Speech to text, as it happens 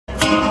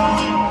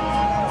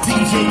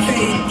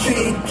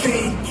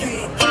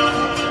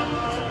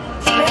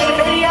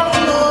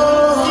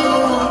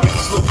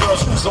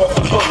Off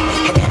the hook.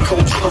 I got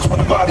cold chills when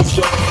the body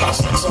shook. I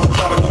sleep so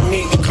hard I don't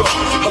need to cook.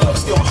 My love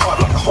still hot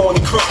like a horny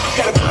crook.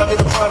 Had a gun in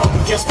the bottom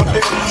against my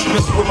head.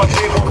 Messing with my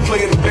head on the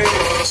play of the bed.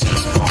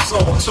 She's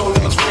so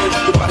toenails red.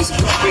 Your body's a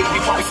good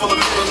baby, body full of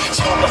men. It's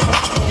hard to hold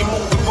you when you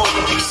move the road.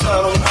 Big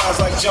sign on your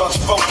eyes like John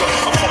Travolta.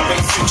 I'm on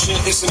main fiction,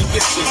 it's an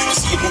addiction. You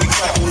see a movie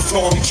clap on the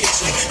floor in the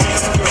kitchen.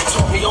 Dance the girl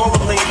taught me all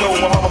the lingo.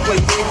 My mama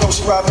played bingo,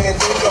 she ride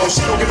Mandingo.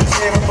 She don't give a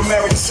damn if I'm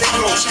married to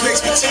single. She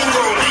makes me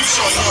tingle.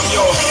 So I'm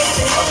yours.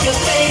 I'm your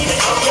baby.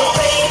 I'm your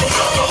baby,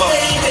 I'm your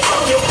baby,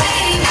 I'm your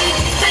baby,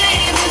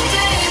 baby,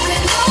 baby,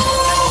 no,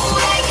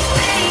 like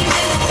baby,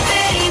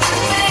 baby,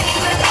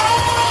 baby, oh.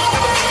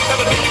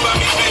 Never think about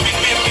me, baby,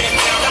 baby,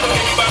 now. Never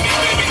think about me,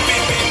 baby,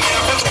 baby,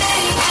 now.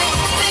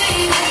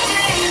 Baby,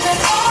 baby,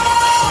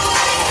 oh.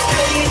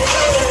 Baby,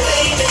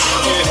 baby,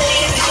 I'm your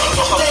baby, I'm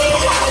your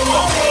baby, I'm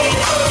your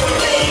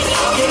baby,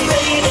 I'm your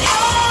baby, oh.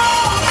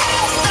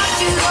 Thought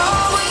you'd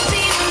always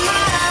be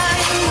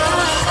mine.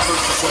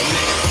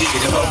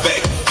 Get in her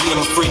back.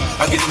 I'm free,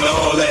 I get into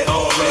all that,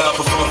 I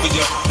perform for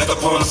you like a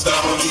porn star.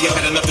 See, I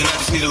had enough and I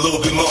just need a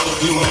little bit more.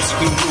 New music,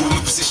 new mood,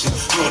 new position.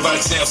 New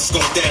body sounds, it's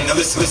going down. Now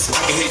listen,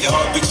 I can hear your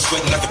heartbeat, you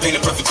sweating. I can paint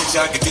a perfect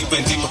picture, I get deeper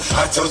and deeper.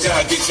 I told you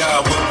I get you,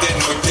 I work that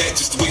and work that,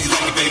 just the way you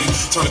like it, baby.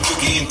 Turn a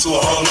cookie into a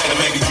whole night,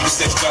 maybe your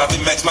sex drive,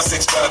 it match my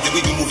sex drive. Then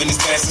we be moving this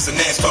fast, it's a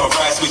NASCAR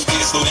ride. Switch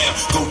gears, slow down,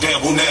 go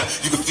down, go now.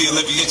 You can feel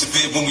every inch of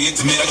it when we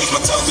intimate. I use my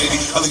tongue, baby.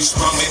 I leave you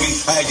strong,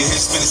 baby. I had your head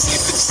spinning, seeing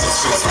 50 cents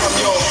straight. I'm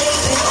yours.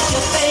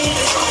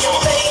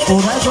 舞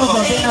台左手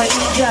边的音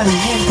架里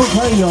面不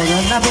可以有人，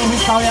那边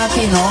是高压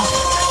电哦。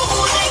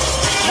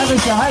那个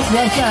小孩子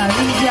要下来，音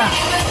架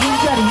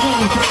里面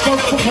也都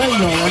不可以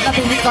有人，那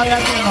边是高压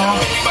电哦，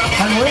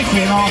很危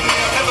险哦。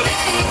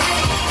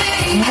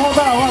你摸到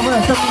的话会有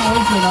生命危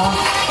险哦。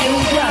音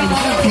架里面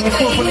绝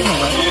对不能有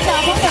人。小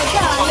朋友下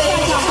来，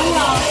小朋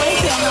友危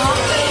险哦，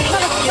那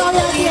个高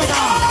压电哦。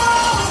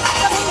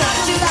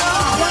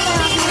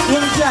 音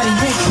架里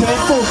面全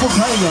部不可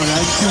以有人，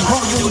请控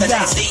制一下，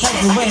太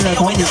子会的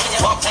同理。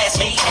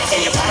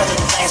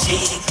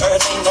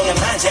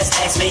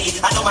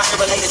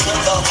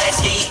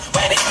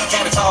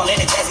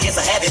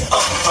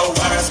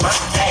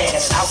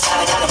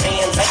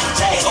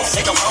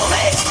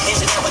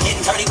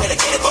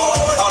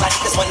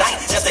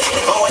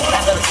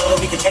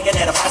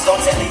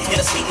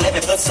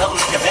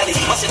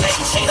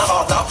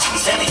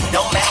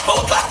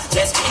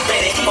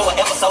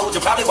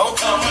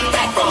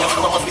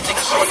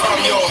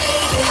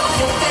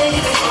Your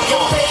baby,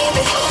 your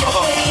baby, your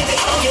baby,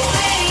 your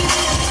baby,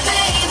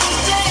 baby,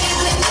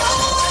 baby, no,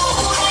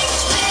 like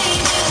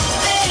baby,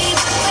 baby,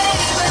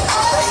 baby,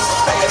 oh.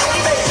 Baby,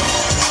 baby,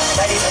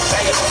 baby,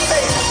 baby, baby,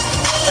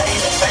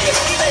 baby,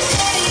 baby, baby,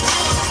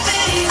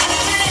 baby,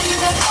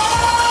 baby, oh.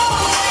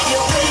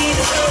 Your baby,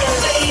 your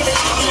baby,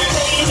 your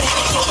baby,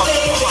 your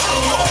baby,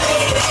 your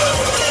baby,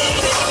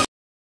 baby.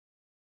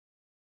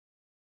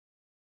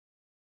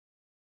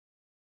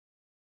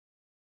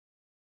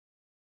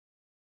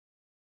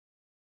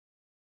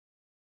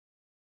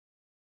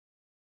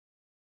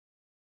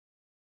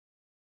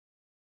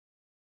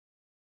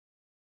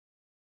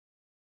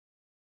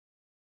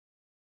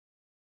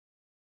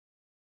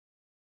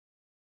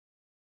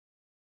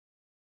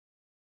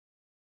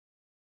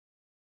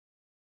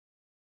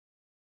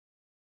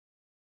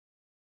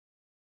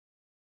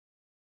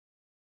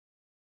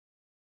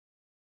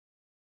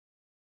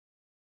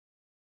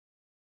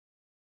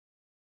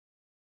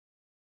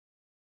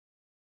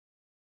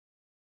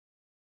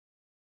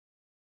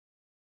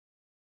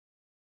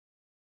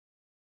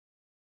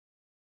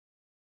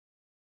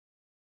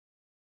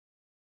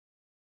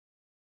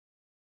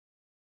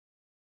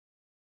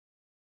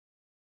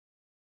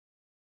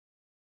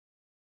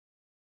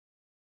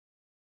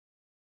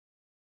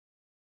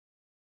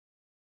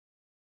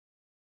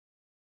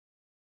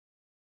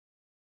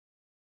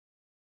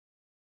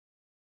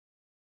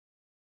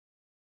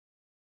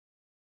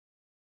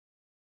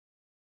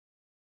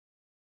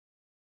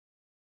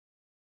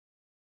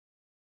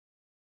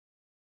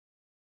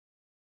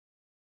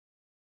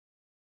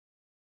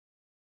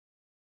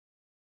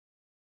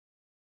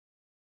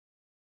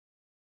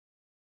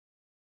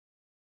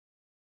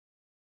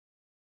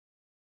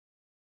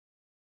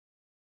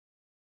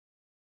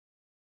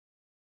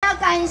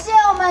感谢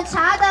我们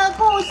茶的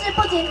故事，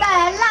不仅带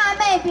来辣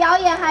妹表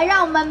演，还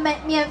让我们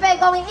免费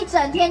供应1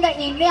整天的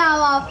饮料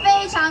哦！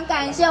非常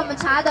感谢我们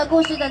茶的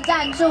故事的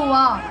赞助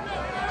哦。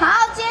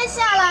好，接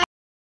下来。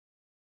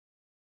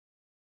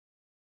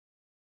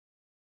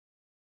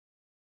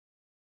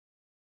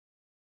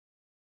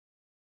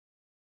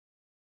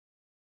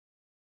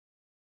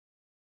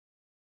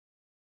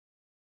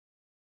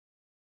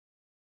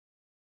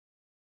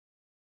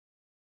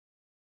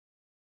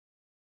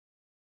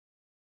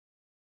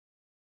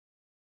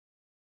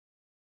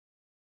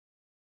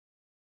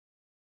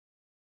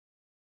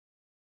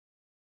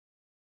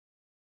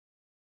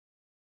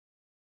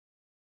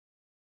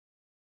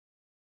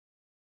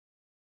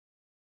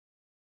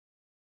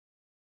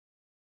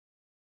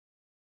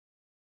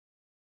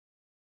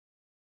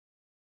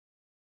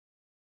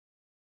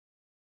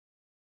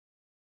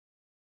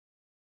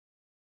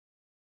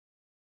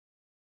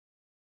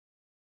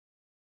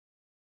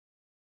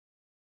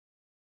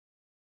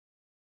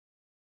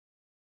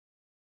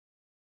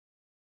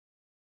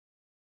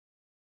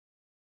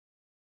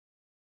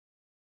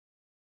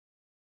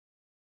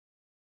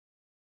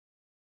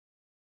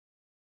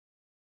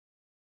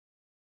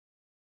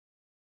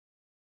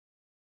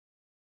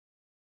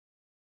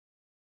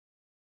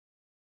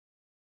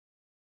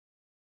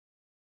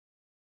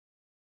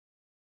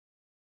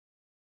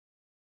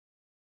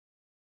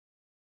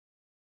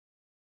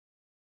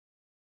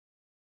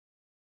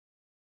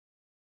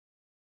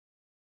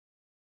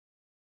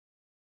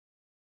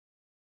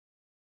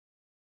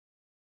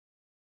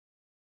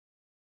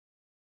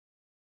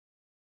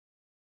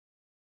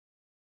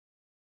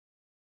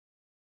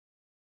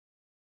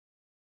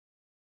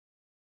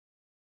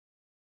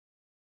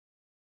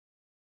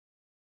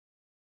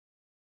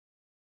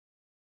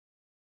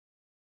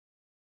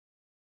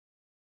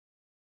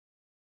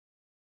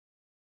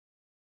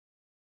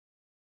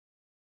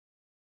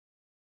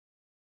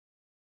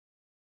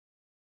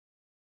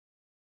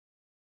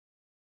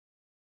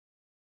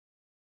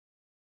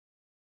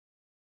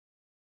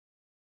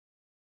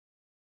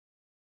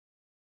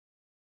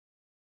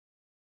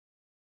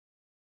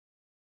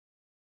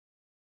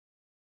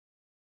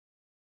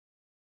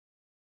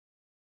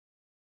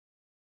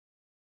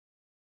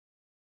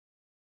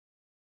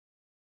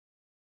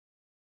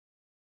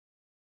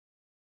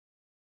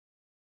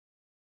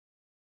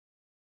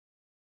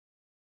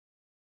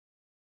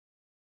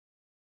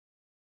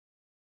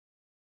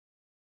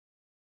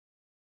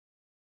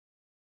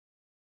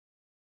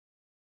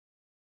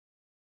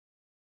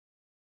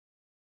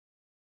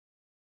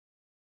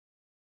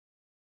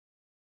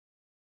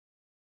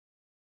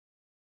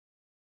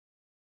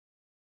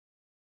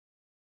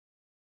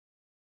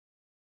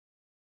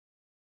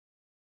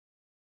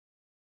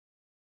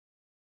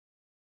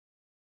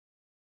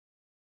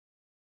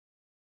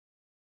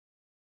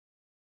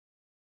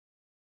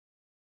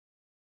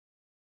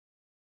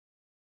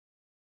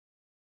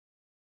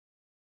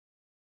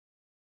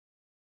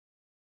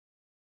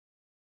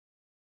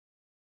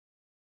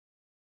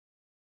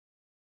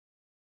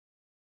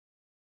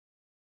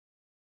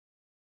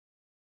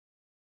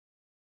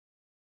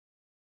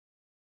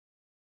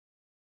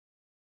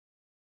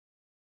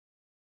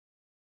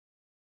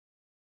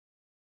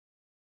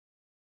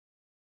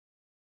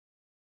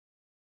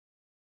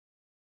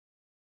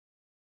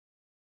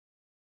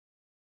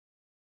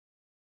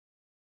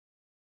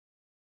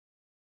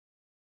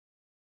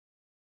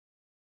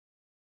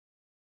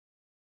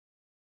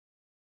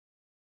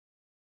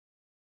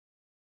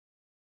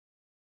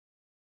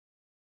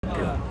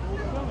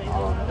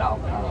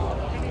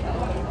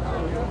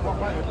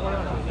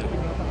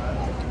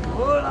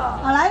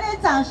好，来点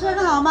掌声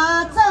好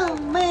吗？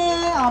正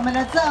妹，我们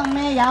的正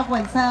妹摇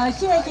滚车，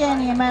谢谢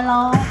你们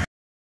喽。